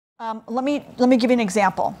Let me give you an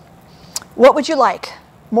example. What would you like?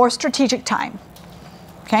 More strategic time,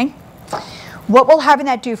 okay? What will having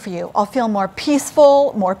that do for you? I'll feel more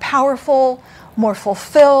peaceful, more powerful, more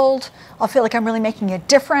fulfilled. I'll feel like I'm really making a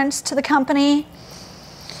difference to the company.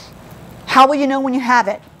 How will you know when you have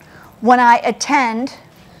it? When I attend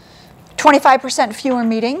 25% fewer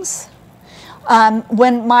meetings,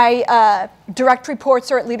 when my direct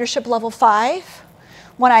reports are at leadership level 5,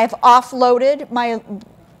 when I have offloaded my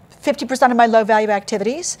 50% of my low value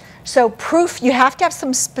activities. So proof, you have to have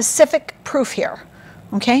some specific proof here,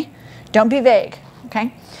 okay? Don't be vague,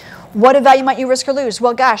 okay? What value might you risk or lose?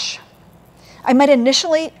 Well, gosh, I might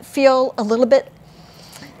initially feel a little bit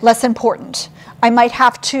less important. I might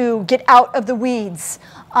have to get out of the weeds.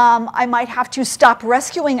 I might have to stop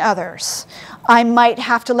rescuing others. I might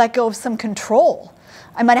have to let go of some control.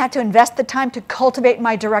 I might have to invest the time to cultivate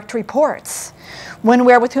my direct reports. When,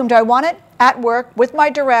 where, with whom do I want it? At work, with my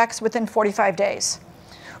directs, within 45 days.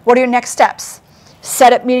 What are your next steps?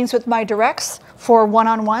 Set up meetings with my directs for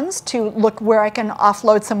one-on-ones to look where I can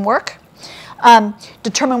offload some work.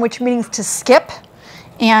 Determine which meetings to skip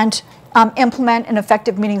and implement an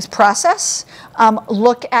effective meetings process.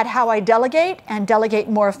 Look at how I delegate and delegate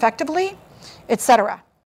more effectively, etc.